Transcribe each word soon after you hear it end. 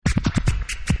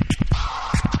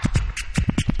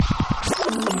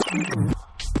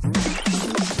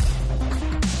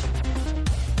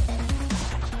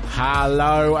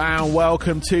Hello and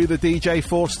welcome to the DJ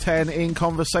Force 10 in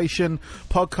Conversation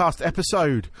podcast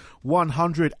episode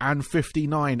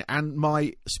 159, and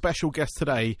my special guest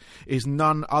today is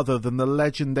none other than the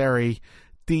legendary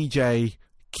DJ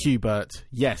Qbert.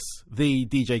 Yes, the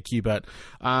DJ Qbert.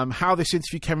 How this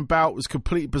interview came about was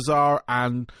completely bizarre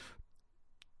and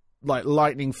like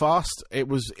lightning fast.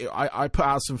 I put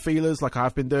out some feelers like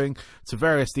I've been doing to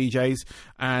various DJs,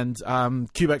 and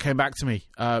Qbert came back to me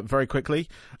very quickly,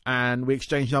 and we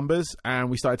exchanged numbers and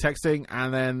we started texting,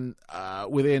 and then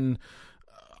within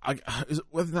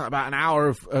about an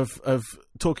hour of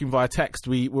talking via text,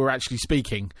 we were actually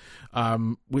speaking,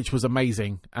 which was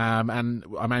amazing, and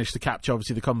I managed to capture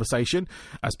obviously the conversation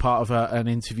as part of an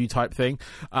interview type thing.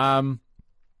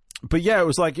 But yeah, it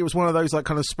was one of those like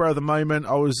kind of spur of the moment.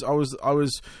 I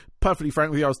was perfectly frank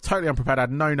with you. I was totally unprepared. I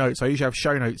had no notes. I usually have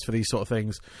show notes for these sort of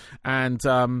things, and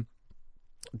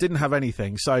didn't have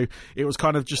anything. So it was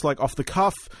kind of just like off the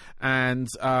cuff. And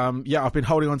yeah, I've been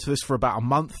holding on to this for about a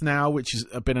month now, which has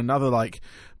been another like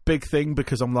big thing,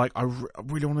 because I'm like, I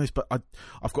really want this, but I've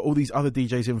got all these other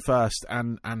DJs in first,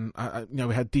 and you know,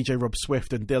 we had DJ Rob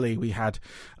Swift and Dilly, we had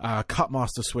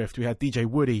Cutmaster Swift, we had DJ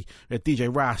Woody, we had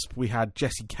DJ Rasp, we had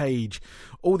Jesse Cage.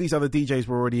 All these other DJs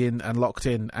were already in and locked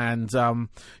in, and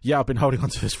yeah, I've been holding on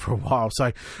to this for a while.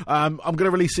 So I'm going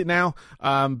to release it now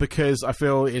because I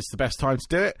feel it's the best time to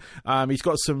do it. He's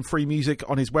got some free music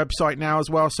on his website now as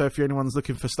well, so if anyone's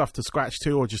looking for stuff to scratch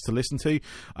to or just to listen to,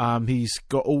 he's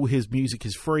got all his music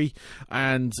is free.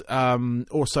 And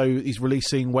also he's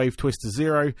releasing Wave Twister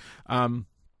Zero,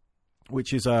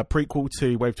 which is a prequel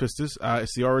to Wave Twisters.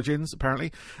 It's the origins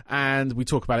apparently, and we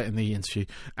talk about it in the interview,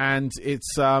 and it's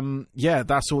yeah,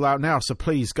 that's all out now, so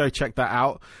please go check that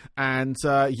out. And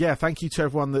yeah, thank you to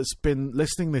everyone that's been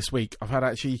listening this week. I've had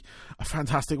actually a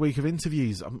fantastic week of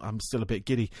interviews. I'm still a bit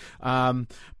giddy,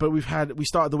 but we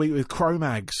started the week with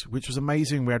Cro-Mags, which was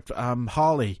amazing. We had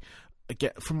Harley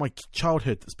from my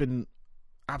childhood. That's been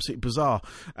absolutely bizarre,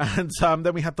 and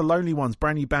then we had the Lonely Ones,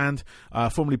 brand new band,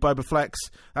 formerly Boba Flex.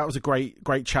 That was a great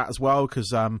chat as well, because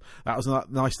that was a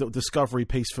nice little discovery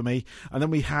piece for me. And then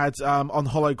we had On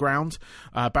Hollow Ground,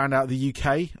 band out of the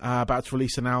UK, about to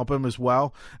release an album as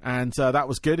well, and that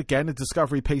was good, again a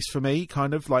discovery piece for me,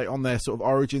 kind of like on their sort of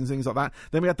origins, things like that.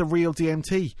 Then we had the Real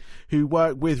DMT, who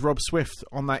worked with Rob Swift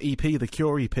on that EP, the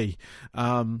Cure EP,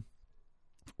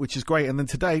 which is great. And then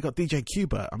today got DJ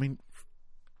Qbert. I mean,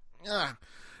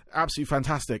 absolutely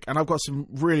fantastic. And I've got some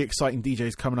really exciting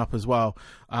DJs coming up as well.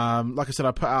 Like I said,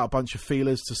 I put out a bunch of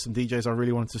feelers to some DJs I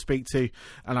really wanted to speak to,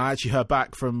 and I actually heard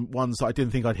back from ones that I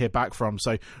didn't think I'd hear back from.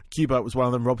 So Qbert was one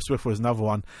of them, Rob Swift was another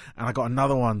one, and I got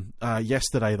another one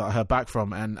yesterday that I heard back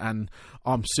from, and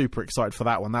I'm super excited for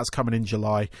that one. That's coming in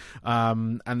July.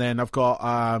 And then I've got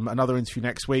another interview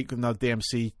next week with another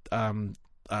DMC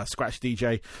scratch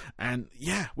DJ, and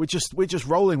yeah, we're just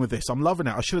rolling with this. I'm loving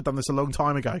it. I should have done this a long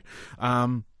time ago.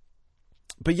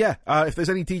 But yeah, if there's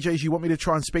any DJs you want me to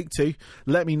try and speak to,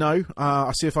 let me know.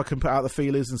 I'll see if I can put out the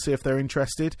feelers and see if they're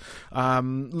interested.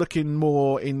 Looking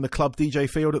more in the club DJ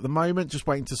field at the moment, just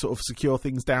waiting to sort of secure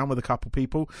things down with a couple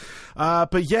people.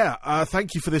 But yeah,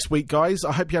 thank you for this week, guys.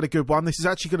 I hope you had a good one. This is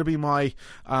actually going to be my,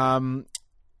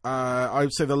 I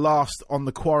would say the last on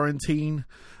the quarantine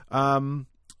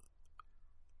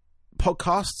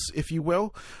podcasts, if you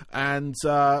will, and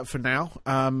for now,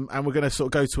 and we're going to sort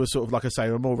of go to a sort of, like I say,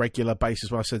 a more regular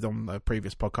basis, what I said on the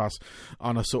previous podcast,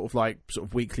 on a sort of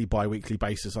weekly, bi-weekly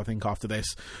basis, I think, after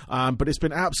this. But it's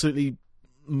been absolutely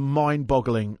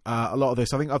mind-boggling, a lot of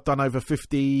this. I think I've done over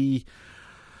 55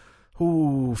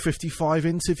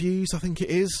 interviews, I think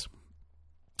it is,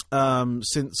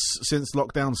 since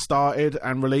lockdown started,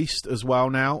 and released as well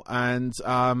now, and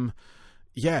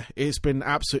yeah, it's been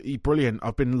absolutely brilliant.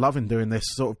 I've been loving doing this,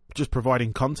 sort of just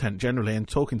providing content generally and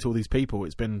talking to all these people.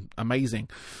 It's been amazing.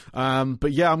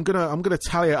 But yeah, I'm gonna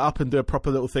tally it up and do a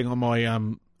proper little thing on my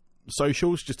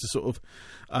socials, just to sort of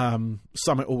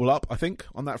sum it all up, I think,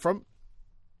 on that front.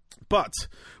 But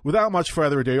without much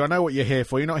further ado, I know what you're here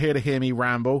for. You're not here to hear me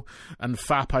ramble and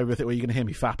fap over it. Well, you're going to hear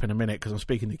me fap in a minute because I'm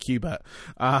speaking to Qbert.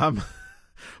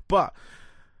 But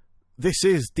this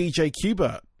is DJ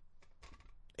Qbert.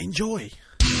 Enjoy.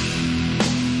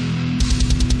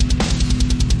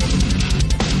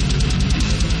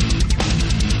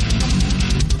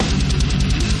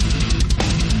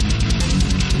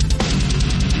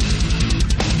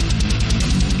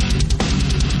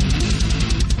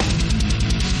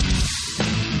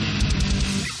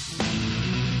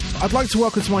 I'd like to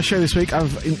welcome to my show this week, I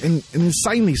have an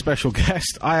insanely special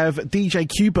guest. I have DJ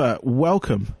Qbert.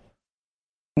 Welcome.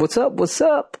 What's up? What's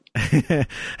up?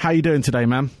 How you doing today,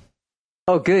 man?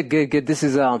 Oh, good. This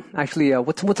is actually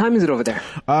what time is it over there?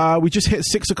 We just hit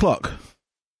 6 o'clock.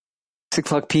 6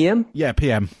 o'clock p.m. Yeah,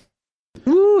 p.m.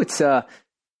 Ooh, it's 10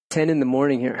 in the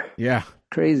morning here. Yeah,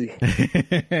 crazy.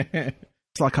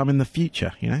 It's like I'm in the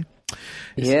future, you know.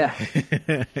 Yeah.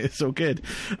 It's all good.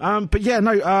 But yeah,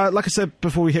 no, like I said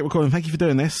before we hit recording, thank you for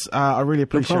doing this. I really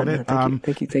appreciate it.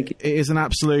 Thank you. Thank you. It is an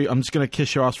absolute, I'm just going to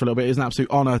kiss your ass for a little bit. It is an absolute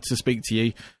honour to speak to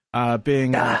you.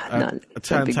 Being a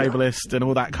turntablist and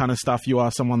all that kind of stuff, you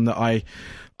are someone that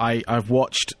I've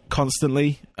watched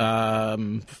constantly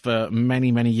for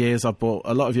many years. I've bought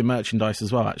a lot of your merchandise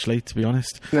as well, actually, to be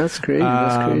honest. That's crazy.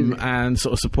 And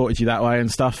sort of supported you that way and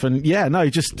stuff. And yeah, no,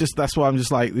 just that's why I'm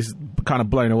just like, this is kind of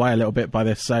blown away a little bit by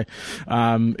this. So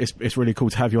it's really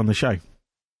cool to have you on the show.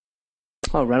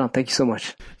 Oh, right on. Thank you so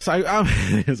much. So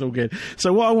it's all good.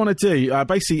 So what I want to do,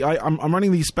 basically, I'm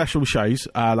running these special shows.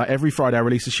 Like every Friday, I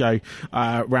release a show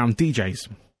around DJs.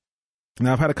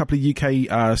 Now, I've had a couple of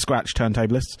UK scratch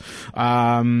turntablists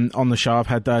on the show. I've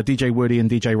had DJ Woody and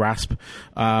DJ Rasp,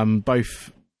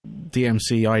 both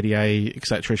DMC, IDA,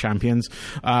 etc. champions.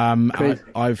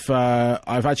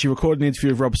 I've actually recorded an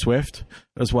interview with Rob Swift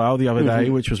as well the other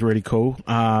day, which was really cool.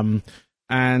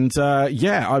 And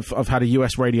I've had a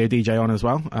US radio DJ on as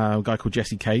well, a guy called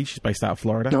Jesse Cage. He's based out of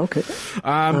Florida. Okay.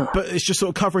 But it's just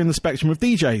sort of covering the spectrum of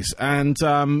DJs. And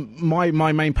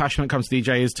my main passion when it comes to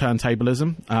DJ is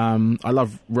turntablism. I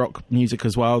love rock music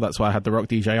as well. That's why I had the rock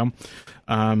DJ on.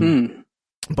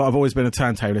 But I've always been a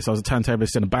turntablist. I was a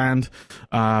turntablist in a band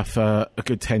for a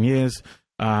good 10 years.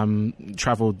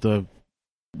 Travelled the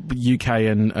UK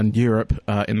and Europe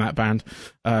in that band,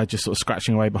 just sort of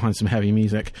scratching away behind some heavy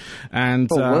music, and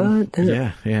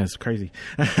it's crazy.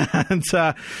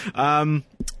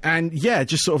 and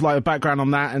just sort of like a background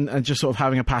on that, and just sort of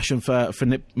having a passion for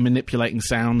manipulating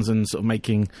sounds and sort of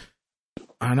making,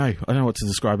 I don't know what to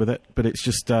describe with it, but it's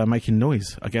just making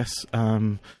noise, I guess.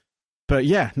 But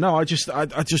yeah, no, I just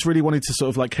really wanted to sort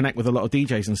of like connect with a lot of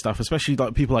DJs and stuff, especially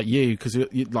like people like you, because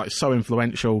you're like so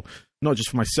influential, not just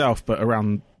for myself, but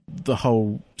around the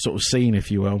whole sort of scene, if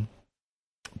you will.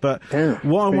 But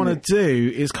what I want to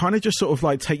do is kind of just sort of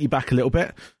like take you back a little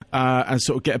bit and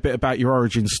sort of get a bit about your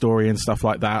origin story and stuff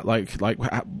like that, like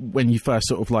when you first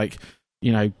sort of like,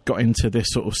 you know, got into this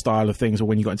sort of style of things, or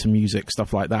when you got into music,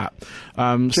 stuff like that.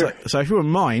 Sure. So if you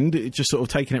wouldn't mind, just sort of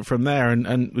taking it from there,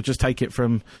 and we'll just take it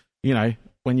from, you know,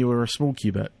 when you were a small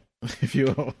cubit, if you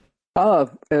will.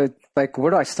 Like, where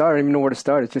do I start? I don't even know where to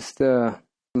start. It's just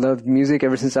loved music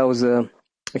ever since I was a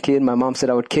kid. My mom said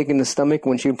I would kick in the stomach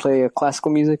when she would play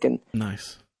classical music, and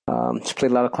nice. She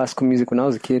played a lot of classical music when I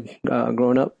was a kid,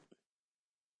 growing up.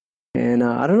 And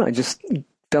I don't know, I just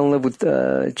fell in love with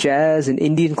jazz and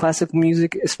Indian classical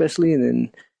music, especially, and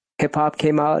then hip hop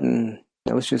came out, and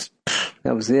that was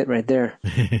it right there.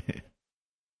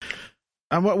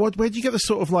 And where do you get the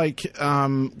sort of like,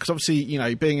 because obviously, you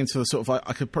know, being into the sort of like,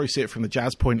 I could probably see it from the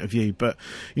jazz point of view, but,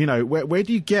 you know, where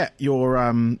do you get your,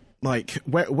 like,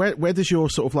 where does your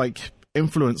sort of like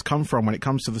influence come from when it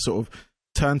comes to the sort of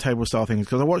turntable style things?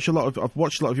 Because I've watched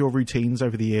a lot of your routines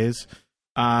over the years,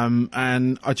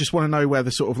 and I just want to know where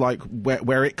the sort of like,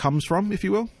 where it comes from, if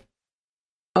you will.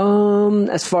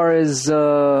 As far as,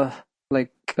 the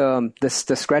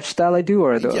scratch style I do,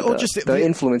 or the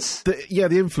influence?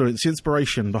 The influence, the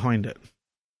inspiration behind it.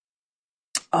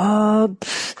 You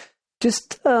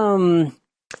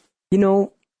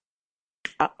know,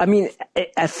 I mean,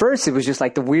 at first it was just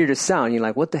like the weirdest sound. You're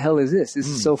like, what the hell is this? This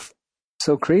is so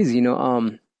crazy, you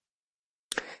know.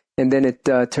 And then it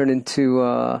turned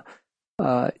into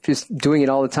just doing it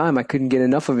all the time. I couldn't get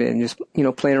enough of it, and just, you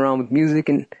know, playing around with music,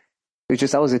 and it was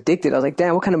just, I was addicted. I was like,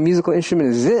 damn, what kind of musical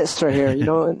instrument is this right here? You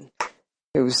know, and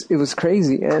it was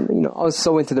crazy. And, you know, I was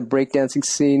so into the breakdancing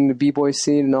scene, the b-boy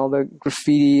scene, and all the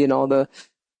graffiti, and all the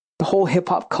whole hip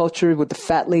hop culture with the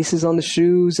fat laces on the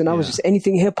shoes. And I was just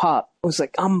anything hip hop. I was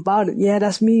like, I'm about it. Yeah,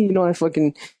 that's me. You know, I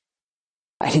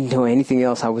didn't know anything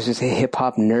else. I was just a hip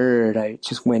hop nerd. I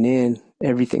just went in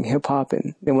everything hip hop.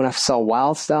 And then when I saw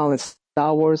Wild Style and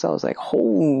Star Wars, I was like,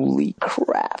 holy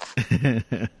crap.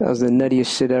 That was the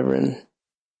nuttiest shit ever. And,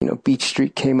 you know, Beach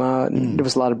Street came out, and there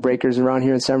was a lot of breakers around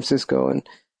here in San Francisco, and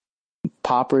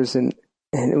poppers, and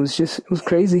it was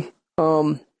crazy.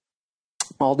 All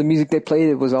the music they played,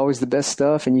 it was always the best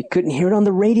stuff, and you couldn't hear it on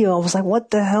the radio. I was like,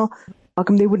 what the hell? How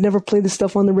come they would never play this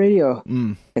stuff on the radio?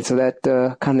 And so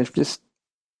that kind of just,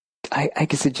 I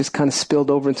guess it just kind of spilled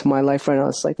over into my life right now.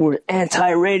 It's like, we're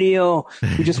anti-radio.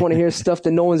 We just want to hear stuff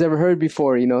that no one's ever heard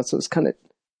before, you know? So it's kind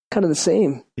of the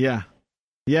same. Yeah.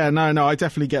 Yeah, no, I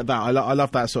definitely get that. I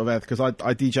love that sort of because I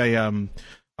DJ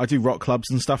rock clubs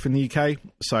and stuff in the UK,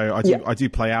 so I do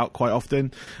play out quite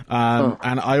often,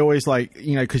 and I always like,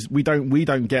 you know, because we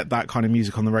don't get that kind of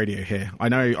music on the radio here. I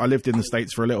know I lived in the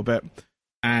States for a little bit,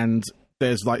 and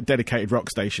there's like dedicated rock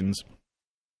stations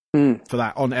for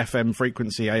that on FM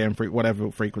frequency, AM whatever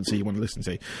frequency you want to listen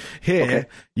to. Here,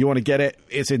 you want to get it,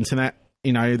 it's internet.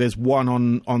 You know, there's one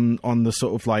on the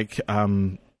sort of like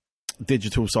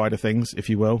digital side of things, if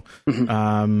you will,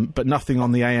 but nothing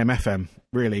on the AM FM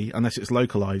really, unless it's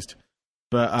localized,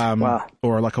 but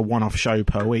or like a one-off show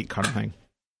per week kind of thing.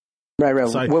 Right.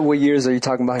 So, what years are you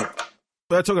talking about?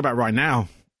 We're talking about right now.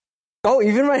 Oh,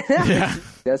 even right now? Yeah.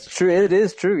 That's true. It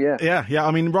is true, yeah. Yeah. I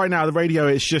mean, right now, the radio,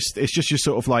 it's just your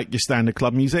sort of like your standard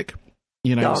club music,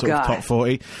 you know, sort of top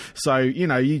 40. So, you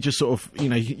know, you just sort of, you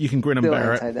know, you can grin and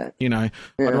bear it. That. You know,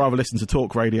 I'd rather listen to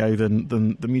talk radio than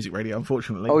the music radio,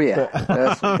 unfortunately. Oh, yeah.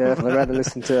 Definitely. I'd rather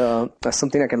listen to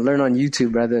something I can learn on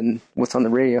YouTube rather than what's on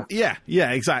the radio. Yeah,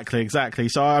 exactly.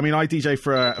 So, I mean, I DJ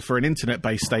for an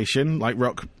internet-based station, like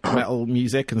rock, metal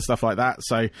music and stuff like that.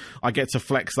 So I get to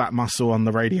flex that muscle on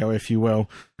the radio, if you will.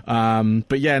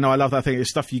 But yeah, no, I love that thing.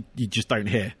 It's stuff you just don't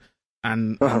hear.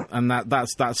 And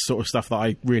that's sort of stuff that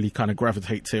I really kind of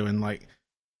gravitate to, and like,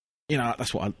 you know,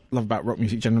 that's what I love about rock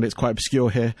music generally. It's quite obscure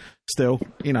here still,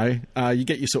 you know. You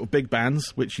get your sort of big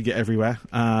bands, which you get everywhere,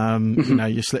 you know,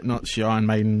 your Slipknots, your Iron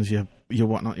Maidens, your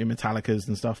whatnot, your Metallicas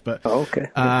and stuff, but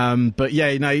but yeah,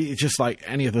 you know, it's just like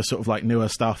any of the sort of like newer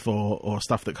stuff or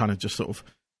stuff that kind of just sort of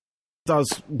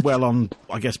does well on,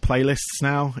 I guess, playlists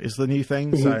now is the new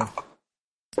thing. So,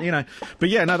 you know, but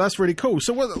yeah, no, that's really cool.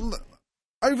 So what,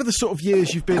 over the sort of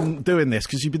years you've been doing this,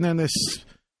 because you've been doing this,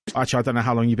 actually, I don't know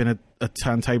how long you've been a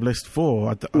turntablist for.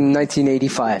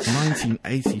 1985.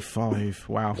 1985.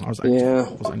 Wow. I was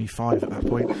only 5 at that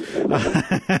point.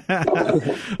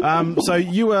 So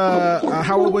you were,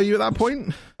 how old were you at that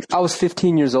point? I was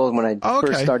 15 years old when I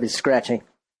first started scratching.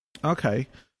 Okay.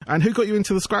 And who got you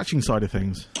into the scratching side of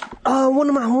things? One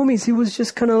of my homies. He was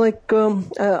just kind of like,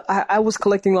 I was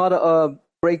collecting a lot of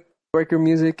breaker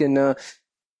music and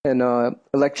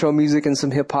electro music and some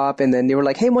hip hop, and then they were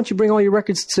like, "Hey, why don't you bring all your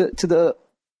records to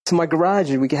my garage,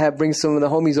 and we can bring some of the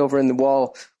homies over in the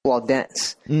wall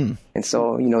dance." And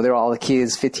so, you know, they're all the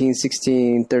kids, 15,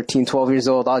 16, 13, 12 years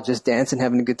old, all just dancing,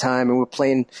 having a good time, and we're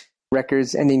playing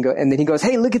records. And then he goes,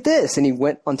 "Hey, look at this!" And he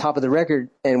went on top of the record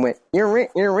and went, "You're right."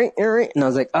 And I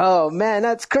was like, "Oh man,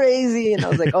 that's crazy!" And I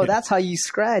was like, "Oh, that's how you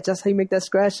scratch. That's how you make that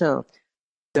scratch sound."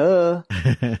 Duh.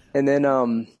 And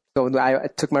then so I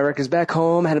took my records back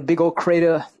home, had a big old crate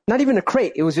not even a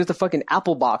crate, it was just a fucking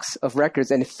Apple box of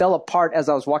records, and it fell apart as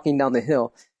I was walking down the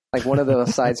hill. Like one of the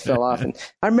sides fell off. And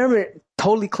I remember it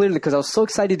totally clearly because I was so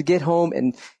excited to get home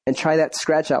and try that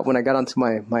scratch out when I got onto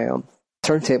my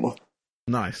turntable.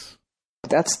 Nice.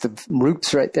 That's the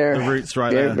roots right there. The roots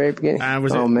right there. Very beginning. And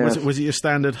was it your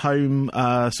standard home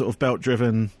sort of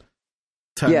belt-driven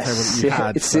turntable that you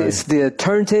had? It's the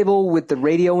turntable with the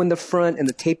radio in the front and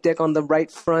the tape deck on the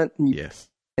right front.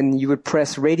 And you would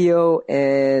press radio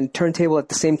and turntable at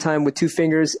the same time with 2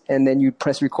 fingers, and then you'd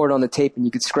press record on the tape, and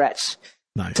you could scratch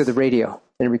to the radio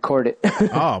and record it.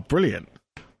 Oh, brilliant.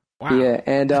 Wow. Yeah,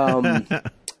 and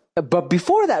but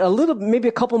before that, maybe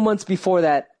a couple months before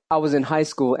that, I was in high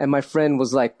school, and my friend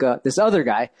was like, this other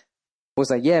guy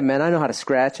was like, "Yeah, man, I know how to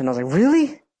scratch." And I was like,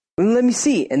 "Really? Let me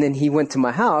see." And then he went to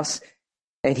my house,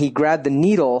 and he grabbed the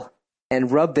needle and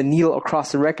rubbed the needle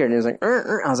across the record. And it was like,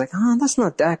 I was like, "Oh, that's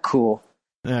not that cool."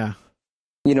 Yeah.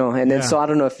 You know, and then so I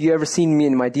don't know if you ever seen me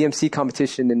in my DMC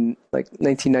competition in like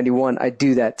 1991. I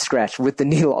do that scratch with the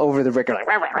needle over the record. Like,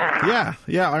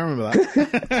 yeah, I remember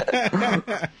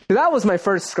that. That was my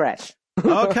first scratch.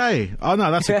 Okay. Oh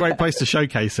no, that's a great place to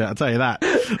showcase it. I'll tell you that.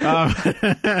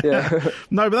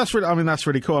 No, but that's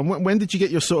really cool. And when did you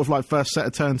get your sort of like first set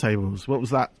of turntables? What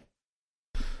was that?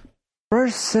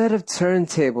 First set of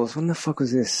turntables. When the fuck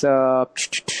was this?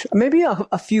 Maybe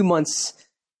a few months,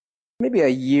 maybe a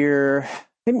year,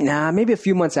 maybe a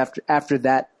few months after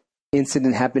that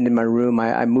incident happened in my room.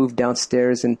 I moved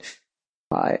downstairs, and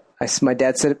my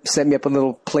dad set me up a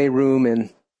little playroom,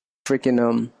 and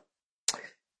freaking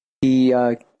he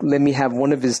let me have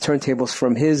one of his turntables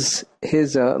from his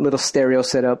little stereo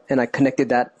setup, and I connected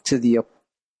that to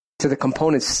the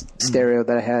components stereo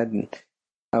that I had. And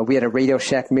we had a Radio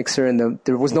Shack mixer, and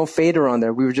there was no fader on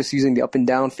there. We were just using the up and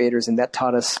down faders, and that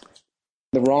taught us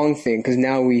the wrong thing, because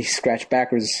now we scratch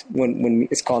backwards when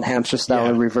it's called hamster style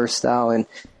and reverse style, and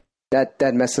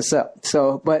that messed us up.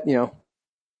 So, but you know,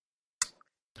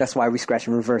 that's why we scratch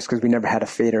in reverse, because we never had a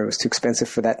fader. It was too expensive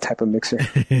for that type of mixer.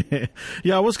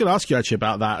 Yeah, I was going to ask you actually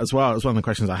about that as well. It was one of the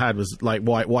questions I had, was like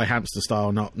why hamster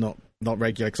style, not not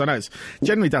regular, because I know it's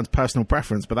generally down to personal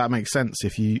preference, but that makes sense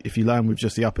if you learn with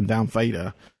just the up and down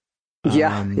fader.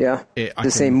 The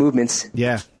same movements.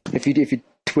 Yeah. If you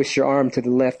twist your arm to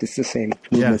the left, it's the same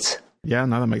movements. Yeah,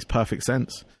 no, that makes perfect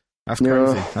sense. That's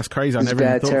crazy. That's crazy. I never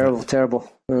even thought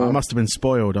terrible. I must have been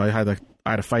spoiled. I had a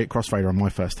crossfader on my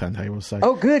first turntable. So.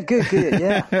 Oh, good.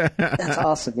 Yeah, that's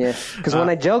awesome. Yeah, because when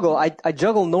I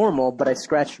juggle normal, but I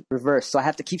scratch reverse, so I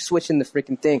have to keep switching the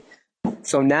freaking thing.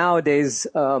 So nowadays,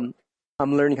 I'm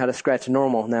learning how to scratch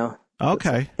normal now.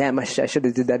 Okay. Damn, I should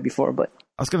have did that before, but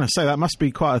I was going to say that must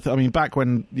be quite. I mean, back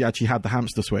when you actually had the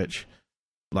hamster switch,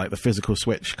 like the physical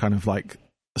switch, kind of like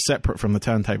separate from the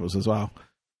turntables as well.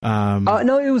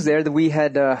 No, it was there. That we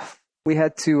had to.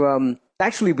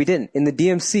 Actually, we didn't. In the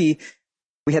DMC,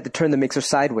 we had to turn the mixer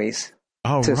sideways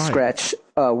to scratch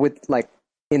with like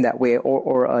in that way,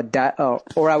 or I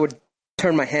would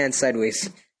turn my hand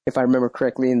sideways if I remember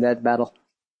correctly in that battle.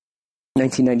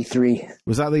 1993.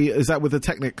 Is that with the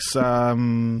Technics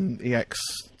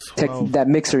EX12? That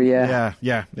mixer, yeah.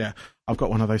 Yeah. I've got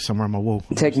one of those somewhere on my wall.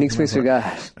 Technics mixer,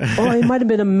 guy. It might have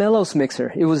been a Melos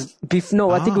mixer. It was I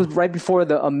think it was right before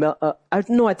the I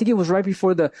think it was right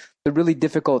before the really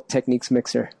difficult Technics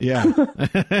mixer.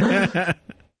 Yeah.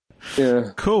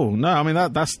 Yeah. Cool. No, I mean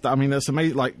that's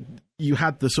amazing. Like you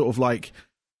had the sort of like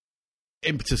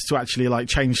impetus to actually like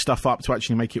change stuff up to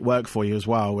actually make it work for you as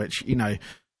well, which, you know,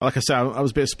 like I said, I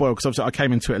was a bit spoiled because obviously I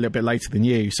came into it a little bit later than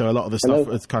you, so a lot of the stuff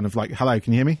was kind of like, hello,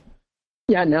 can you hear me?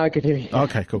 Yeah, now I can hear you.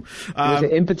 Okay, cool. Was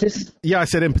it impetus? Yeah, I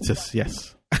said impetus,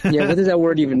 yes. Yeah, what does that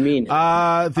word even mean?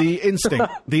 The instinct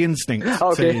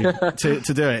okay.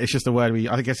 to do it. It's just a word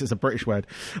I guess it's a British word.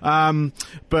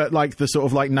 But like the sort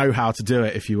of like know how to do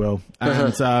it, if you will.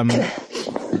 And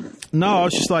no, I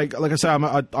was just like I said,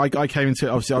 I came into it.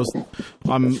 Obviously,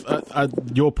 I'm at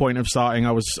your point of starting.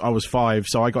 I was 5,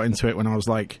 so I got into it when I was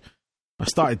like, I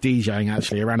started DJing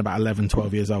actually around about 11,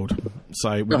 12 years old.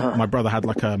 So my brother had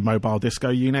like a mobile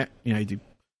disco unit. You know, you do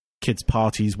kids'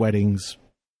 parties, weddings,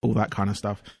 all that kind of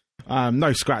stuff.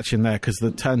 No scratching there because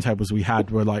the turntables we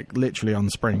had were like literally on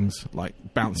springs, like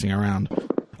bouncing around.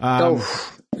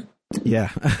 Yeah,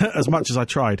 as much as I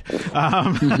tried.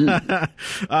 But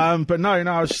no,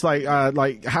 I was just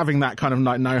like having that kind of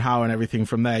like know-how and everything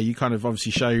from there. You kind of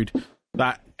obviously showed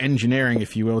that engineering,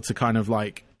 if you will, to kind of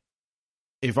like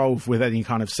evolve with any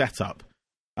kind of setup.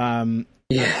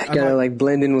 Gotta like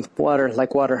blend in with water,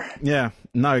 like water. Yeah,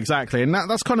 no, exactly. And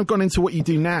that's kind of gone into what you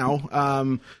do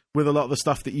now, with a lot of the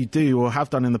stuff that you do or have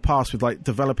done in the past with like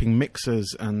developing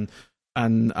mixers and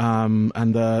you got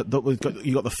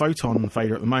the Photon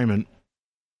fader at the moment.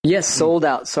 Yes, sold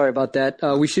out. Sorry about that.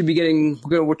 We should be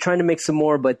we're trying to make some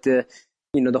more, but the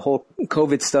whole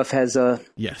COVID stuff has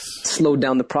slowed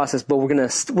down the process, but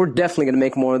we're definitely gonna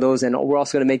make more of those, and we're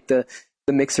also gonna make the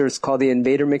mixer. It's called the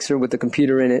Invader mixer with the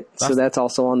computer in it, so that's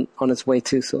also on its way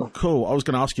too. So cool. I was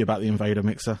going to ask you about the Invader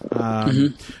mixer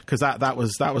because that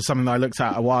was something that I looked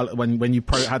at a while when you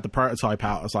had the prototype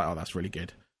out. I was like, oh, that's really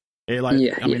good. It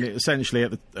essentially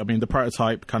the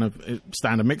prototype kind of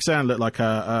standard mixer and looked like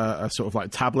a sort of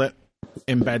like tablet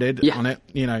embedded on it,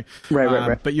 you know.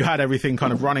 Right. But you had everything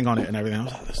kind of running on it and everything. I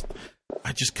was like,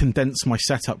 I just condensed my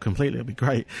setup completely. It'll be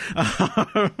great.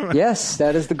 Yes,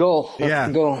 that is the goal. That's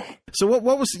the goal. So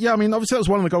what was? Yeah, I mean, obviously that was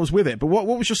one of the goals with it. But what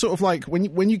was your sort of like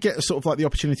when you get sort of like the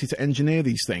opportunity to engineer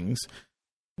these things?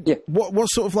 Yeah. What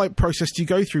sort of like process do you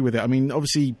go through with it? I mean,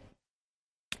 obviously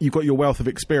you've got your wealth of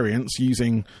experience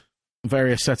using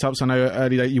various setups. I know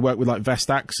earlier you worked with like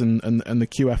Vestax and the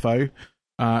QFO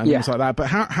and things like that. But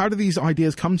how do these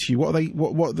ideas come to you? What are they?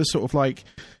 What are the sort of like,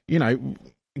 you know?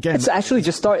 Again, it's actually it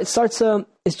just starts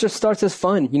as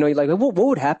fun. You know, you're like, what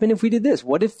would happen if we did this?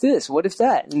 What if this? What if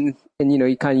that? And you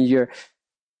know,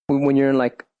 when you're in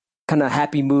like kind of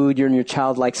happy mood, you're in your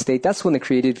childlike state. That's when the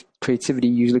creativity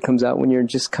usually comes out. When you're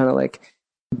just kind of like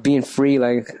being free,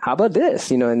 like, how about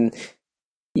this? You know, and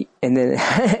then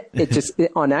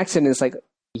on accident, it's like,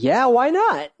 yeah, why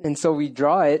not? And so we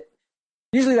draw it.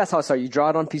 Usually that's how it starts. You draw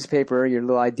it on a piece of paper, your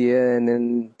little idea, and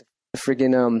then the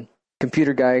friggin'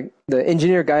 computer guy, the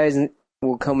engineer guys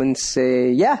will come and say,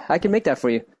 yeah, I can make that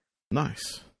for you.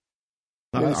 Nice.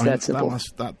 That simple.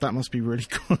 That must be really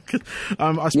cool.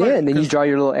 And then you draw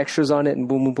your little extras on it and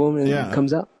boom, boom, boom, and it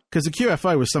comes out. Because the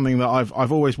QFO was something that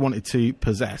I've always wanted to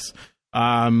possess.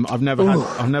 I've never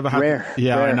had. Rare.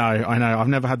 Yeah, rare. I know. I've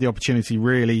never had the opportunity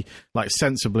really, like,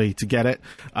 sensibly to get it,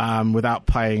 without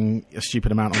paying a stupid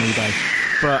amount on eBay.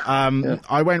 But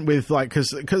I went with like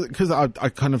because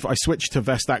I switched to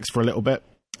Vestax for a little bit.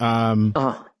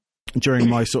 during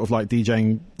my sort of like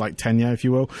DJing like tenure, if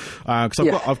you will, because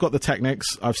I've got the Technics.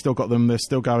 I've still got them. They're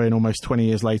still going almost 20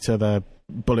 years later. They're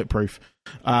bulletproof.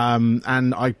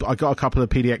 And I got a couple of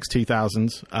PDX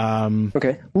 2000s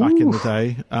back in the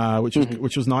day,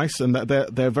 which was nice, and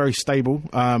they're very stable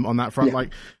on that front.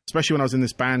 Like especially when I was in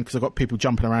this band, because I've got people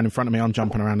jumping around in front of me, I'm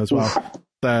jumping around as well.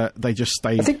 They just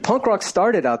stay. I think punk rock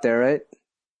started out there, right?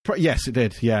 Yes, it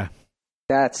did. Yeah,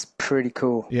 that's pretty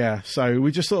cool. Yeah, so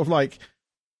we just sort of like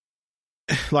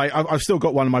I've still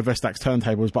got one of my Vestax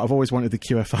turntables, but I've always wanted the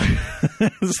QFO.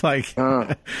 It's like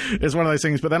it's one of those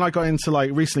things. But then I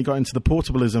recently got into the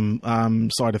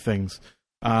portablism side of things.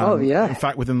 In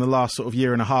fact, within the last sort of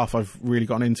year and a half, I've really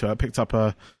gotten into it. I picked up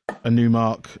a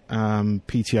Numark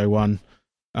PTO1.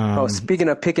 Speaking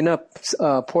of picking up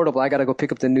portable, I got to go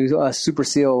pick up the new Super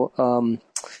Seal.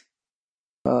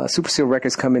 Super Seal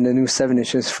records coming, the new 7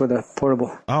 inches for the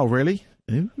portable. Oh, really?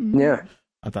 Yeah.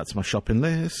 Add that to my shopping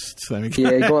list. There we go.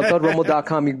 Yeah, you go on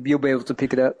thudrumble.com, you'll be able to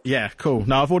pick it up. Yeah, cool.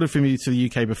 Now, I've ordered from you to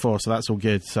the UK before, so that's all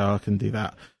good, so I can do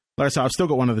that. Like I said, I've still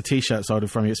got one of the T-shirts I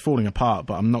ordered from you. It's falling apart,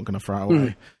 but I'm not going to throw it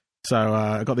away. So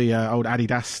I got the old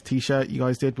Adidas T-shirt you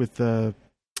guys did with the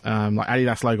like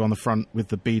Adidas logo on the front with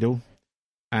the Beetle,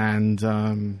 and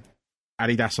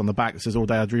Adidas on the back that says "All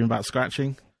day I dream about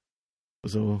scratching."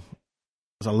 It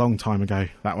was a long time ago,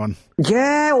 that one.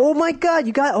 Yeah, oh my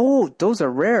God, those are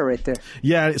rare right there.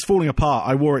 Yeah, it's falling apart.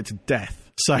 I wore it to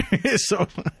death. So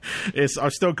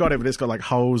I've still got it, but it's got like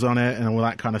holes on it and all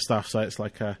that kind of stuff. So it's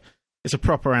like it's a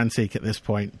proper antique at this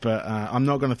point, but I'm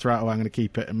not going to throw it away. I'm going to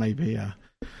keep it and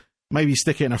maybe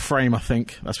stick it in a frame. I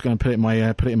think that's going to put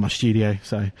it in my studio.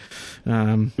 So,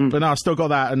 but no, I've still got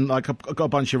that, and like I've got a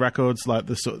bunch of records, like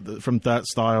from Dirt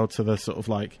Style to the sort of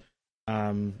like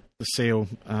the Seal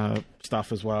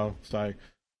stuff as well. So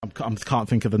I can't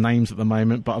think of the names at the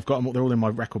moment, but I've got them. They're all in my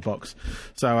record box.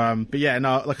 So, but yeah,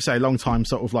 no, like I say, long time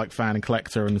sort of like fan and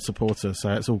collector and supporter.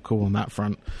 So it's all cool on that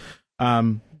front.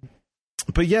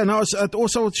 But yeah, no. I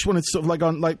also just wanted to sort of like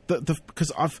on like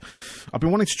because I've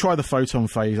been wanting to try the Photon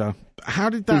Phaser. How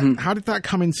did that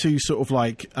come into sort of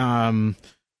like I know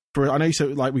you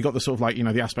said like we got the sort of like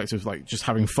the aspects of like just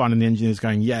having fun and the engineers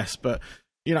going yes, but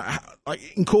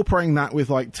like incorporating that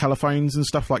with like telephones and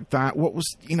stuff like that. What was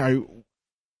I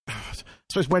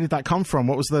suppose where did that come from?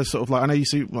 What was the sort of like? I know you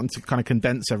want to kind of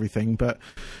condense everything, but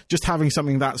just having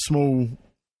something that small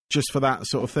just for that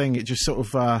sort of thing, it just sort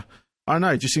of I don't know,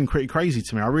 it just seemed pretty crazy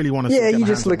to me. I really want to. Yeah, you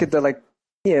just look at the like,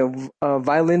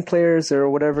 violin players or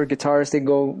whatever, guitarists, they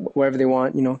go wherever they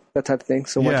want, that type of thing.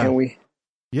 So why can't we?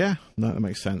 Yeah, no, that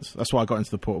makes sense. That's why I got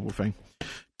into the portable thing,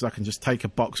 because I can just take a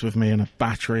box with me and a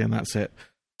battery, and that's it.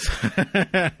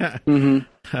 And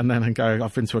then I go.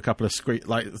 I've been to a couple of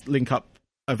link up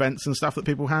events and stuff that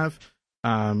people have.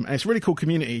 And it's a really cool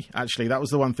community. Actually, that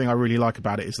was the one thing I really like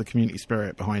about it is the community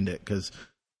spirit behind it, because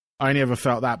I only ever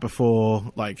felt that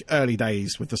before, like early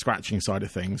days with the scratching side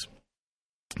of things,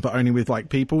 but only with like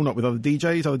people, not with other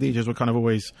DJs. Other DJs were kind of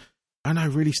always, I don't know,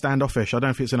 really standoffish. I don't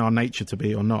know if it's in our nature to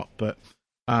be or not, but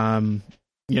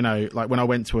like when I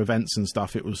went to events and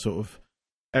stuff, it was sort of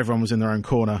everyone was in their own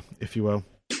corner, if you will.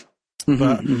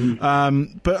 But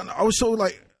I was sort of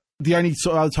like the only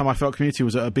sort of other time I felt community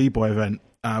was at a B-boy event,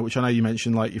 which I know you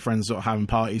mentioned, like your friends sort of having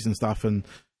parties and stuff and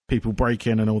people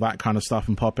breaking and all that kind of stuff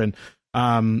and popping.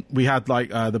 We had like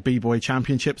the B-boy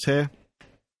championships here,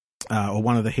 or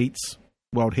one of the heats,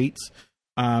 world heats.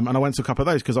 And I went to a couple of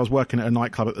those because I was working at a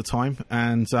nightclub at the time,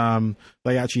 and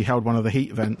they actually held one of the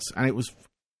heat events, and it was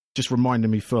just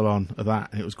reminding me full on of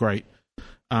that, and it was great.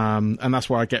 And that's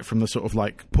where I get from the sort of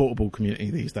like portable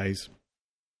community these days,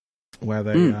 where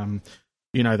they,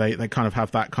 they kind of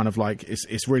have that kind of like,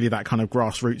 it's really that kind of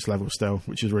grassroots level still,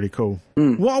 which is really cool.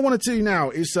 What I want to do now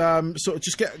is sort of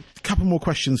just get a couple more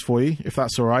questions for you, if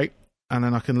that's all right. And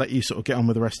then I can let you sort of get on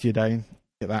with the rest of your day and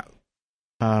get that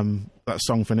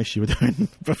song finished you were doing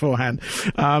beforehand.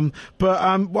 But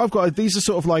what I've got, these are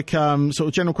sort of like sort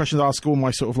of general questions I ask all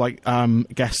my sort of like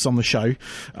guests on the show.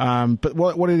 But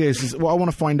what it is what I want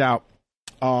to find out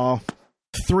are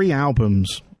 3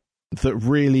 albums that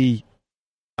really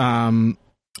kind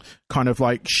of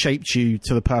like shaped you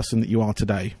to the person that you are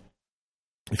today.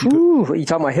 Ooh, are you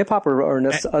talking about hip hop or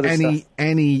other stuff?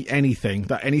 Anything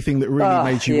that really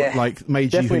made you made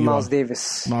definitely you who Miles you are.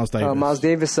 Davis. Miles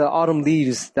Davis, Autumn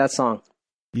Leaves, that song.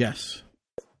 Yes,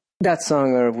 that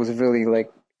song was really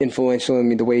like influential in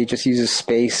me. The way he just uses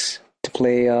space to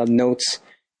play notes,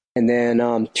 and then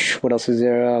what else is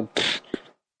there?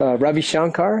 Ravi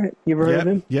Shankar, you ever heard of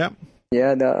him? Yeah,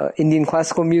 the Indian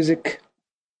classical music.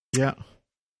 Yeah.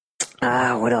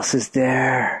 What else is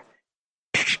there?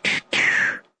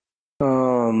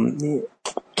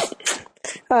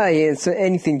 Yeah, so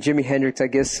anything Jimi Hendrix, I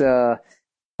guess.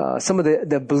 Some of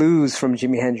the blues from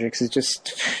Jimi Hendrix is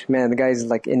just, man, the guy's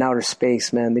like in outer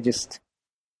space, man. They just,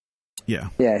 yeah,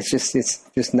 it's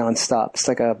just nonstop. It's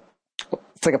like a,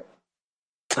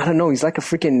 I don't know. He's like a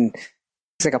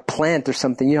plant or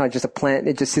something. You know, just a plant.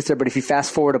 It just sits there. But if you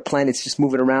fast forward a plant, it's just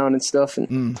moving around and stuff,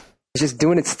 and it's just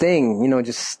doing its thing. You know,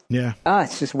 just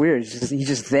it's just weird. He's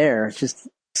just there. It's just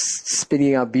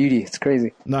spitting out beauty. It's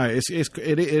crazy. No, it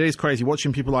is crazy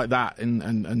watching people like that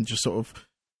and just sort of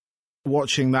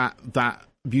watching that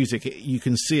music. You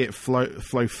can see it flow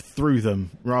through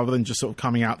them rather than just sort of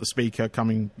coming out the speaker.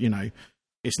 You know,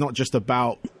 it's not just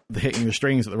about the hitting the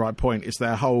strings at the right point. It's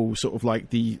their whole sort of like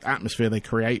the atmosphere they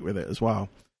create with it as well.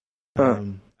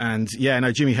 And yeah,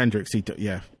 no, Jimi Hendrix.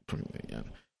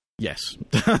 Yes.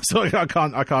 So I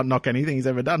can't knock anything he's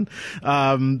ever done.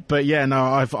 But yeah, no,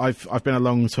 I've been a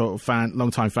long time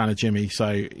fan of Jimmy.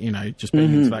 So, you know, just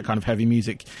being into that kind of heavy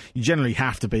music, you generally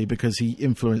have to be, because he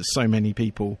influenced so many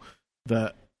people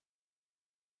that,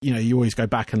 you know, you always go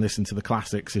back and listen to the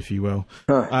classics, if you will.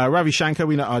 Ravi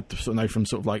Shankar, I sort of know from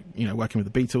sort of like, you know, working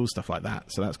with the Beatles, stuff like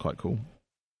that. So that's quite cool.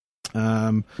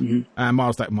 And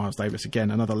Miles Davis,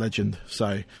 again, another legend.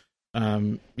 So,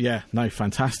 yeah, no,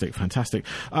 fantastic.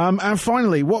 And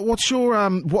finally, what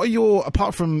are your,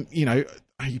 apart from, you know,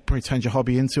 you probably turned your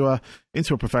hobby into a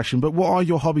profession, but what are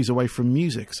your hobbies away from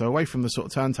music? So away from the sort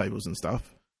of turntables and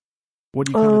stuff, what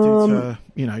do you kind of do to,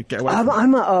 you know, get away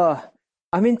from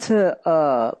I'm into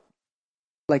I'm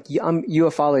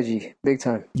ufology big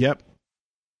time. Yep.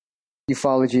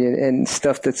 Ufology and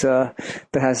stuff that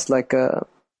has like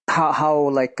how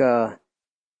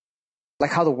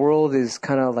the world is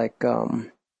kind of like a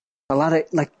lot of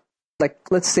like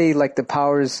let's say like the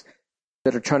powers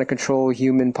that are trying to control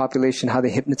human population, how they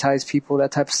hypnotize people,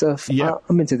 that type of stuff. Yeah,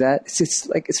 I'm into that. It's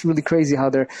like it's really crazy how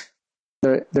they're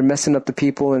messing up the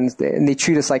people and they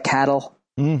treat us like cattle.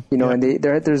 You know, and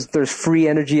there's free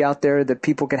energy out there that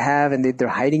people could have, and they're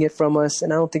hiding it from us,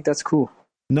 and I don't think that's cool.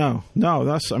 No,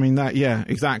 yeah,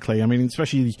 exactly. I mean,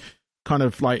 especially kind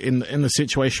of like in the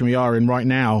situation we are in right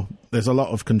now, there's a lot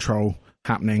of control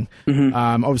happening.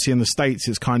 Obviously in the States,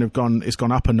 it's gone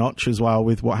up a notch as well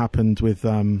with what happened with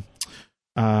is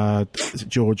it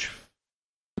George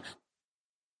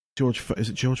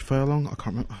Furlong? I can't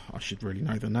remember. I should really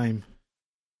know the name.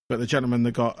 But the gentleman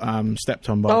that got stepped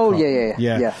on by a cop.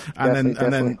 Yeah. And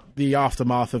then the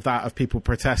aftermath of that, of people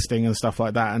protesting and stuff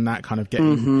like that, and that kind of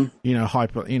getting you know,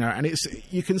 hyper, you know, and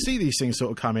you can see these things sort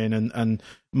of come in and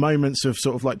moments of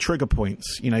sort of like trigger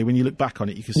points. You know, when you look back on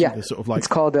it, you can see the sort of like, it's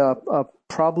called a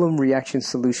problem reaction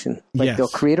solution. Like they'll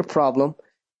create a problem,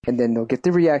 and then they'll get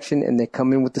the reaction, and they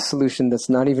come in with the solution that's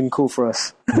not even cool for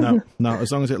us. No,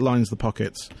 as long as it lines the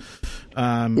pockets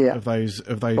of those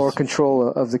or control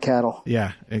of the cattle.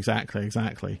 Yeah, exactly.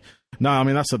 No, I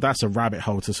mean that's a rabbit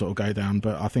hole to sort of go down,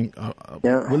 but I think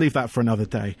we'll leave that for another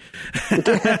day.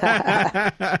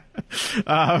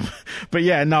 But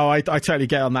yeah, no, I totally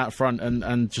get on that front,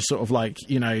 and just sort of like,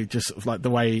 you know, just sort of like the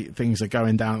way things are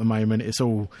going down at the moment, it's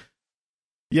all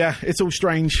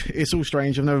strange.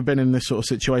 I've never been in this sort of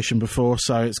situation before,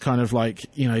 so it's kind of like,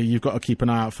 you know, you've got to keep an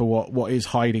eye out for what is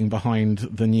hiding behind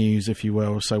the news, if you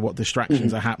will. So what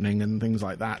distractions are happening and things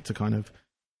like that to kind of,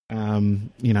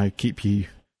 you know, keep you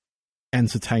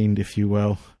entertained, if you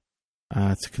will,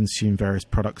 to consume various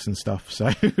products and stuff.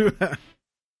 So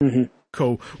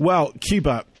Cool. Well,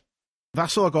 Qbert,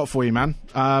 that's all I got for you, man.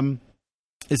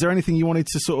 Is there anything you wanted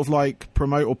to sort of like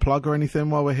promote or plug or anything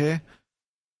while we're here?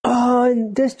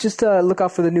 There's just look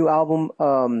out for the new album.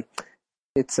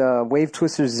 It's Wave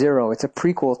Twisters Zero. It's a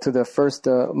prequel to the first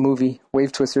movie,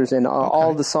 Wave Twisters, and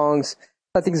all the songs.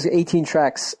 I think it's 18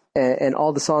 tracks, and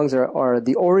all the songs are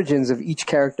the origins of each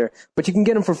character. But you can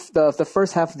get them for the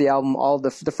first half of the album. All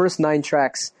the first 9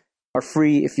 tracks are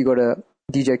free if you go to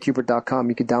djqbert.com.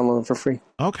 You can download them for free.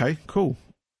 Okay, cool.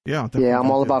 Yeah,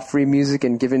 I'm all about free music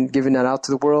and giving that out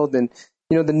to the world. And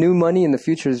you know, the new money in the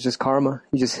future is just karma.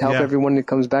 You just help everyone that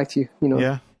comes back to you. You know.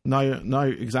 Yeah. No,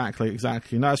 exactly.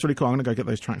 No, it's really cool. I'm going to go get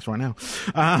those tracks right now.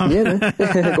 Man. Go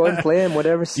ahead and play them,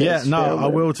 whatever. I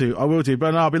will do.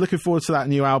 But no, I'll be looking forward to that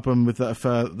new album with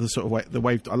for the sort of the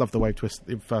Wave. I love the Wave Twist,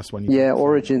 the first one.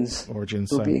 Origins.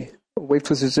 So. Be Wave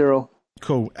Twister Zero.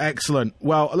 Cool, excellent.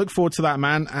 Well, I look forward to that,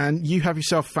 man. And you have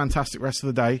yourself a fantastic rest of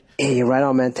the day. Hey, you're right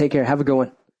on, man. Take care. Have a good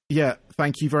one. Yeah,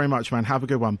 thank you very much, man. Have a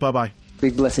good one. Bye-bye.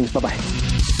 Big blessings. Bye-bye.